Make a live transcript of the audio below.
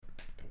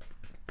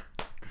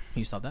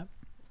you stop that?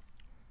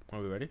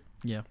 Are we ready?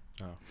 Yeah.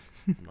 Oh,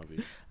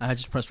 I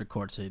just pressed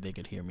record so they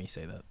could hear me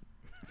say that.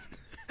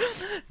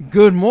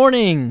 Good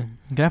morning,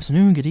 good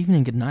afternoon, good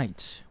evening, good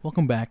night.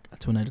 Welcome back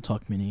to a Night of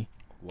Talk Mini.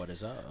 what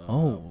is up?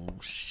 Oh,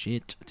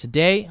 shit.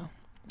 Today,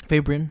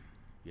 Fabian,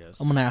 Yes.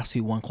 I'm going to ask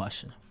you one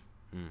question.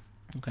 Mm.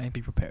 Okay,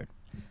 be prepared.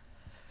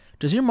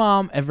 Does your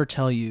mom ever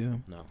tell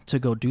you No. to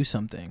go do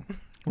something?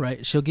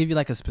 Right? She'll give you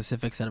like a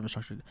specific set of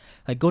instructions.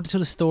 Like go to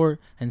the store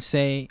and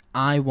say,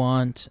 I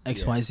want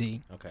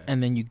XYZ. Okay.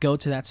 And then you go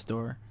to that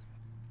store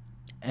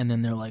and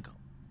then they're like,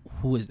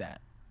 who is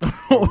that?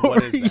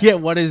 What is that? Yeah,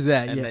 what is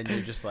that? And Yeah. then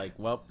you're just like,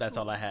 well, that's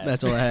all I had.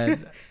 That's all I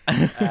had.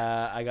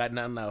 I got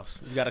nothing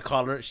else. You got to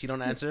call her. She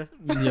don't answer.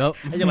 Yep.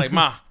 And you're like,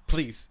 Ma,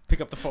 please pick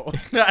up the phone.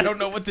 I don't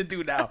know what to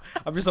do now.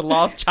 I'm just a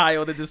lost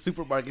child in this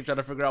supermarket trying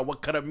to figure out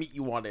what kind of meat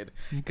you wanted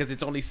because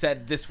it's only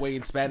said this way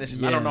in Spanish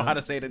and I don't know Yeah. how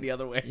to say it any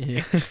other way.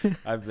 Yeah.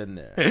 I've been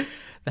there.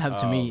 That happened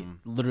to me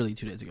literally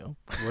 2 days ago.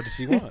 What did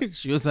she want?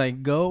 She was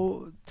like,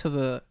 go to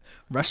the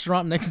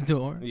restaurant next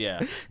door.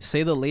 Yeah.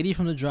 Say the lady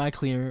from the dry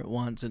cleaner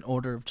wants an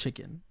order of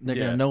chicken. They're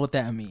Yeah. going to know what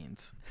that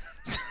means.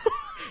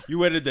 You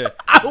went in there.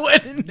 I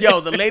went in there. Yo,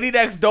 the lady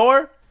next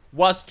door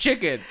wants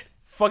chicken.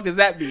 Fuck does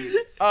that mean?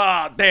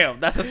 Ah, damn.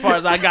 That's as far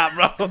as I got,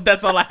 bro.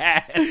 That's all I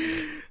had.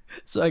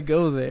 So I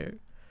go there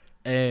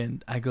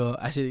and I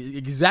say the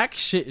exact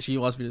shit she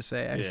wants me to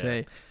say. I Yeah.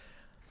 say,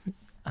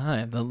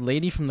 hi, the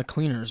lady from the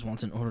cleaners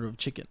wants an order of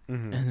chicken.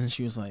 Mhm. And then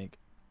she was like,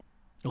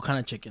 what kind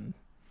of chicken?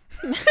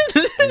 And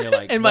you're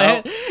like, In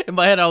well,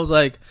 my head, I was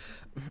like,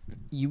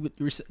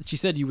 she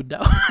said you would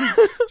know.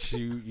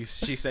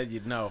 she said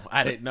you'd know.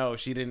 I didn't know.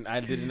 I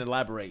didn't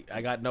elaborate.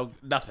 I got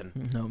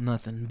nothing. No,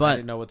 nothing. I But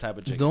didn't know what type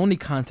of chicken. the only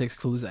context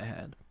clues I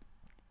had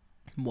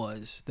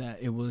was that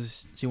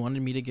she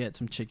wanted me to get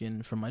some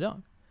chicken for my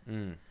dog.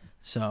 Mm.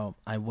 So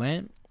I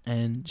went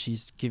and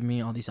she's giving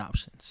me all these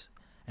options.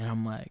 And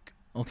I'm like,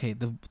 okay,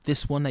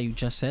 this one that you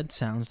just said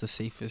sounds the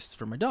safest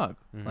for my dog.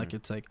 Mhm. Like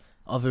it's like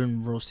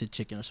oven roasted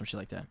chicken or some shit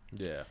like that.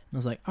 Yeah. And I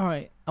was like, all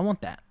right, I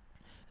want that.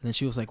 And then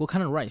she was like, what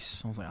kind of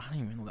rice? I was like, I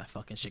didn't even know that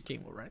fucking shit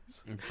came with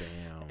rice. Damn.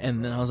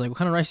 And then I was like, what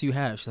kind of rice do you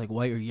have? She's like,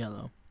 white or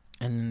yellow.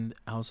 And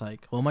I was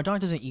like, well, my dog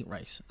doesn't eat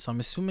rice. So I'm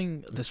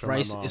assuming this for my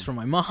rice mom. is for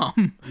my mom.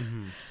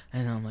 Mm-hmm.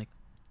 And I'm like,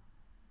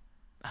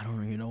 I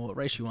don't even know what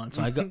rice you want.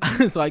 So I go,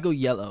 so I go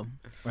yellow,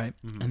 right?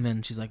 Mhm. And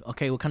then she's like,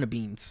 okay, what kind of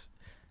beans?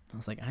 I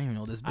was like, I didn't even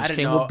know this I bitch didn't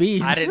came know. with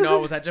beans. I didn't know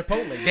I was at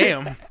Chipotle.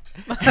 Damn.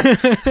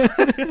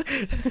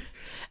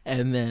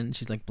 And then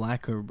she's like,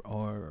 black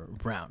or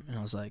brown? And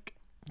I was like,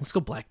 let's go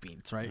black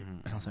beans, right?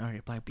 Mhm. And I was like, all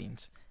right, black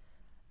beans.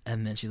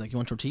 And then she's like, you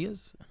want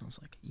tortillas? And I was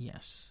like,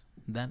 yes,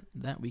 that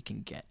we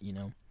can get, you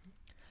know.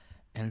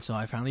 And so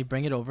I finally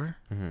bring it over,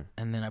 Mm-hmm.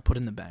 and then I put it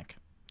in the bag.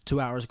 2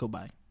 hours go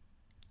by.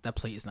 That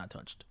plate is not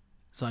touched.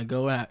 So I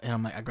go out, and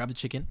I'm like, I grab the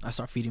chicken. I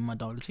start feeding my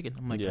dog the chicken.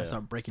 I'm like, Yeah. I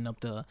start breaking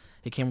up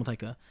it came with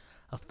like a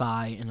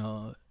thigh and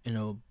a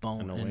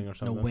bone And a wing or and a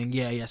something? wing.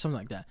 Yeah, something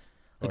like that.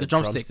 Like Or a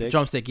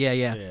drumstick. Yeah.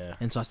 Yeah.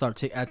 And so I start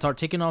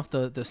taking off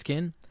the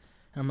skin.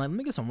 And I'm like, let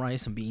me get some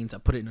rice, some beans. I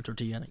put it in a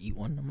tortilla and I eat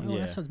one. I'm like, oh,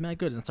 Yeah. that sounds mad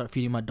good. And I start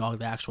feeding my dog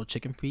the actual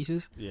chicken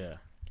pieces. Yeah.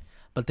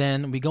 But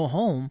then we go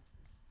home.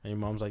 And your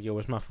mom's like, yo,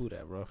 where's my food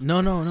at, bro?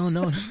 No.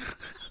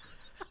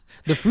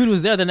 The food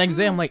was there the next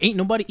day. I'm like, ain't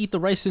nobody eat the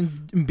rice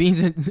and beans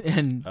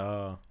and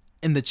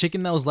the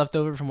chicken that was left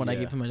over from what I Yeah.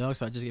 gave to my dog.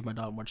 So I just gave my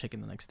dog more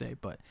chicken the next day.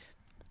 But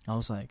I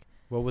was like,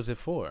 What was it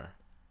for?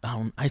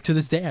 to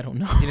this day, I don't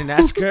know. You didn't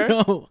ask her?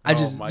 No.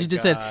 my She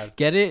just God. said,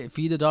 get it,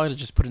 feed the dog, and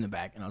just put it in the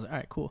bag. And I was like, all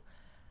right, cool.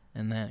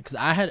 And then, because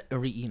I had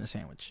already eaten a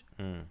sandwich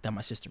that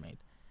my sister made.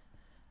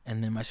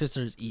 And then my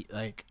sister's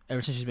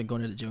ever since she's been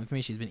going to the gym with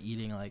me, she's been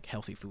eating like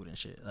healthy food and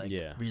shit. Like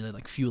Yeah. really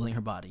like fueling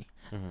her body.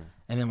 Mm-hmm.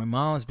 And then my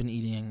mom's been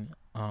eating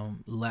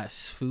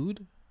less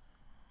food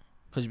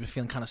because she's been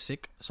feeling kind of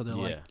sick. So they're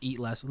like, eat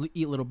less,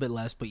 eat a little bit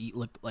less, but eat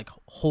like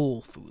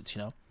whole foods,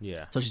 you know?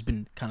 Yeah. So she's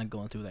been kind of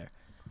going through there.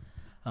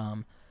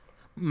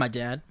 My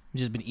dad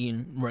just been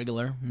eating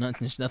regular.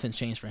 Nothing's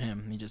changed for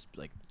him. He just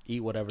like Eat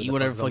whatever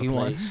the fuck he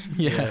wants.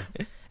 Yeah.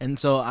 And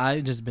so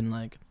I just been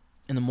like,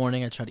 in the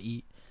morning I try to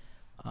eat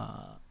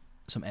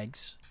some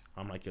eggs.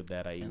 I'm like your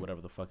dad. I eat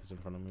whatever the fuck is in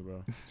front of me,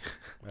 bro.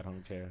 I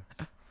don't care.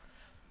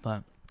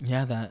 But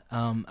yeah, that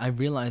I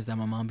realized that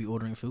my mom be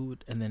ordering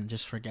food and then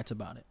just forgets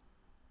about it.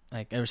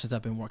 Like ever since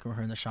I've been working with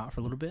her in the shop for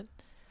a little bit,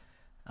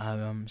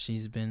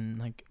 she's been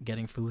like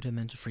getting food and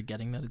then just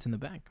forgetting that it's in the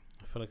bag.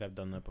 I feel like I've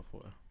done that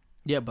before.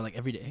 Yeah, but like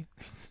every day.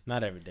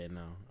 Not every day,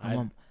 no. My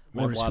mom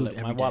My orders wallet, food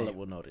every my wallet day.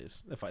 will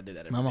notice if I did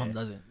that every My mom day.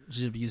 doesn't.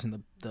 She's just using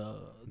the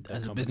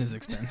as a company. business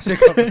expense.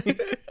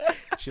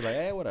 She's like,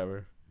 hey,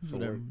 whatever. So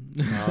Whatever.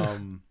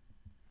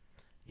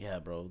 Yeah,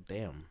 bro.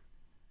 Damn.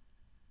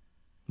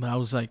 But I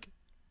was like,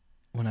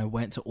 when I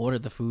went to order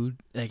the food,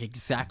 like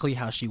exactly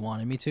how she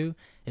wanted me to,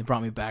 it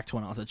brought me back to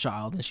when I was a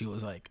child. And she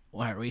was like,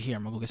 all right, right here,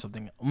 I'm going to go get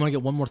something. I'm going to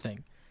get one more thing.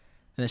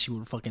 And then she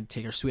would fucking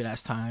take her sweet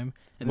ass time.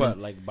 And What,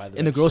 then, like by the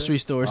in the register? grocery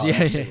stores? Oh, yeah,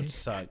 that yeah. shit would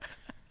suck.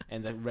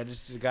 And the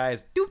register guy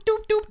is doop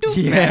doop doop doop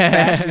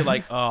Yeah. You're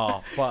like,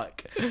 oh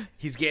fuck,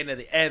 he's getting at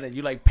the end, and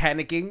you're like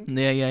panicking.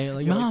 Yeah. You're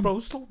like, You're Mom. like, bro,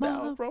 slow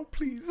down, Mom. bro,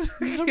 please.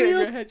 You Hurry get in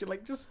up. your head. You're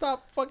like, just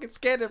stop fucking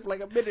scanning for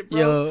like a minute, bro.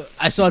 Yo,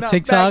 I saw a Not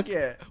TikTok back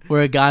yet.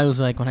 where a guy was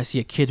like, when I see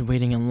a kid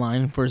waiting in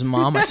line for his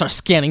mom, I start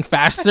scanning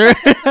faster.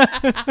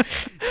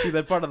 See,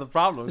 that's part of the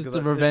problem. It's 'cause the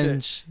this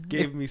revenge. shit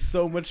gave me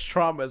so much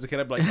trauma as a kid.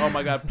 I'm like, oh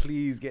my god,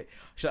 please I'm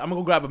gonna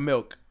go grab a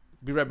milk.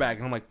 Be right back.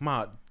 And I'm like,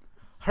 Ma,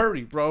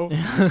 hurry, bro.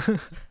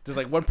 There's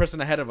like one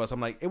person ahead of us. I'm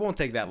like, it won't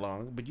take that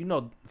long. But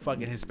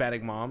fucking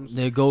Hispanic moms.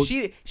 They go.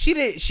 She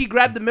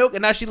grabbed the milk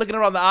and now she's looking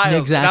around the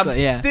aisles. Exactly, And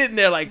I'm yeah. sitting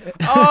there like,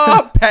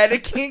 oh,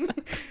 panicking.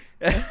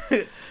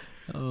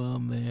 Oh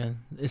man,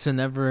 it's a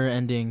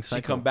never-ending She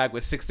cycle. come back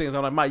with 6 things.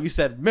 I'm like, Ma, you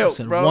said milk, I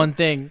said bro. one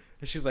thing.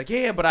 And she's like,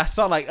 yeah, but I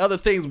saw like other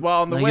things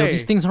while on the Like, way. yo,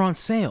 these things are on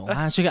sale. I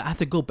have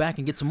to go back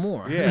and get some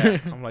more. Yeah.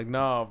 I'm like,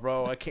 no,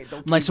 bro, I can't.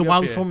 Don't I'm like, keep so me why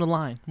up we here. form the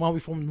line? Why we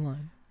forming the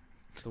line?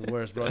 It's the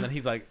worst, bro. And then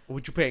he's like,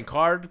 what you paying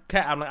card?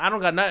 Cat? I'm like, I don't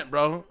got nothing,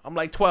 bro. I'm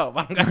like 12.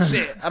 I don't got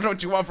shit. I don't know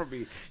what you want from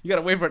me. You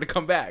gotta wait for her to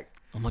come back.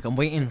 I'm like, I'm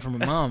waiting for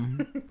my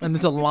mom, and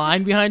there's a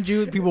line behind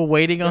you, people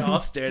waiting They're all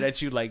on. staring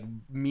at you like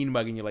mean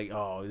mugging you, like,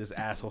 oh, this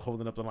asshole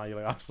holding up the line. You're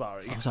like, I'm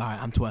sorry. I'm sorry,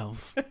 I'm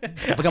 12.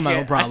 I got my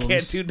own I problems.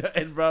 can't do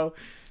nothing, bro.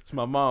 It's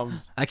my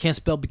mom's. I can't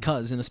spell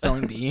because in a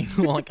spelling bee.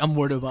 Like, I'm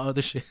worried about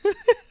other shit.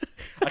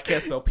 I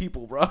can't spell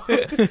people, bro.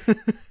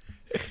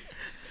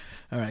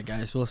 All right,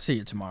 guys, we'll see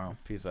you tomorrow.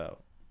 Peace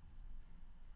out.